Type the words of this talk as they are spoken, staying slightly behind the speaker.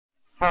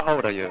How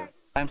old are you?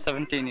 I'm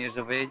 17 years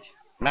of age.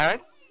 Married?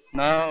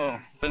 No,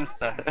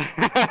 spinster. Do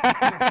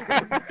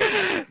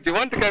you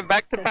want to go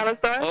back to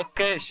Palestine?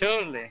 Okay,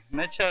 surely.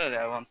 Naturally,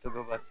 I want to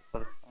go back to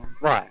Palestine.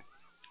 Why?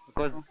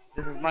 Because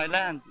this is my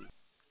land.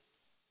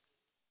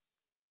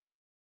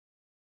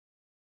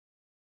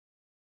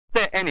 Is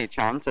there any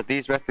chance of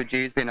these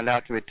refugees being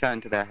allowed to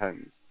return to their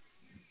homes?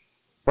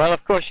 Well,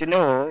 of course, you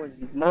know,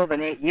 more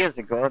than 8 years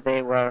ago,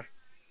 they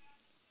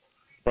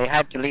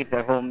had to leave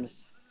their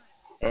homes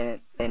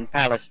in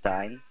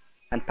Palestine,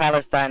 and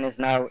Palestine is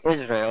now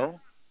Israel.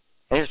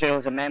 Israel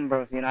is a member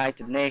of the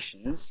United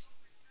Nations,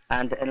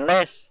 and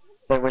unless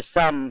there was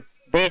some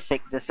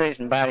basic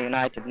decision by the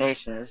United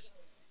Nations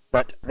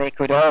that they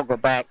could all go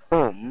back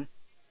home,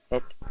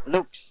 it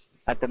looks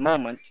at the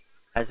moment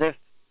as if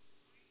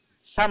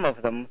some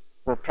of them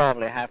will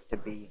probably have to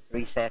be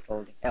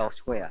resettled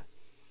elsewhere.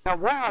 Now,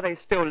 why are they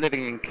still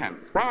living in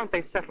camps? Why aren't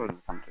they settled in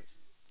countries?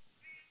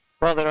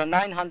 Well, there are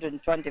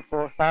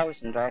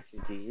 924,000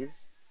 refugees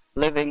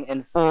living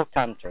in 4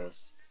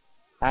 countries,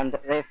 and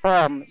they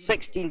form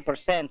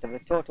 16% of the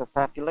total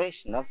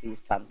population of these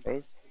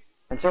countries,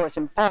 and so it's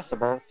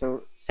impossible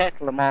to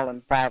settle them all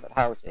in private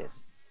houses.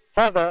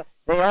 Further,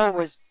 they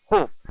always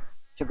hope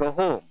to go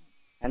home,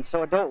 and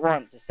so don't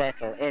want to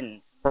settle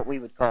in what we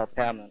would call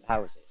permanent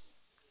houses.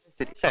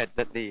 It's said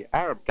that the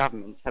Arab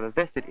governments have a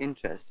vested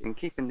interest in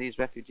keeping these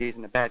refugees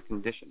in a bad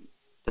condition.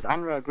 Does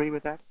UNRWA agree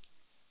with that?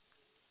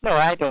 No,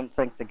 I don't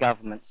think the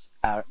governments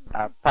are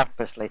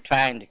purposely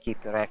trying to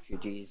keep the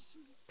refugees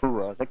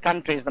poor. The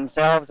countries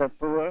themselves are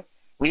poor.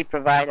 We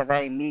provide a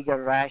very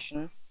meagre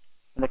ration,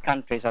 and the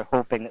countries are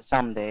hoping that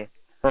someday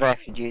the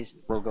refugees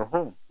will go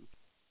home.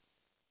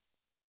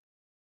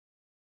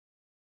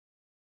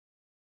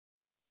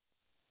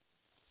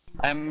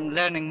 I'm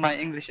learning my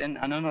English in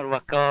an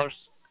UNRWA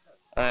course,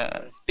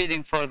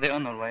 speeding for the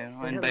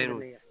UNRWA, in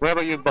Beirut. Where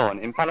were you born?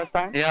 In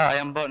Palestine? Yeah, I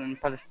am born in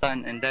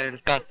Palestine, in Deir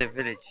el-Qassi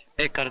village,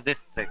 Acre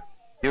district.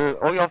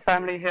 All your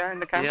family here in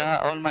the camp?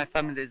 Yeah, all my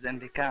family is in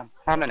the camp.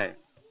 How many?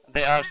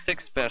 They are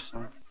 6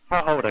 persons.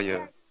 How old are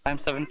you? I'm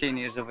 17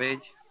 years of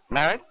age.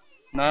 Married?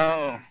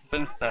 No,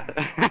 spinster.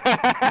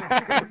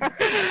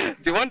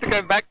 Do you want to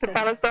go back to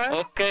Palestine?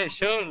 Okay,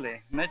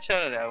 surely.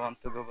 Naturally, I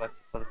want to go back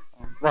to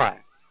Palestine.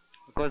 Why?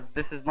 Because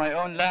this is my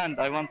own land.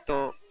 I want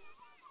to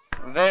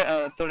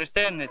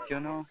return it, you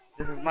know.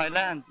 This is my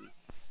land.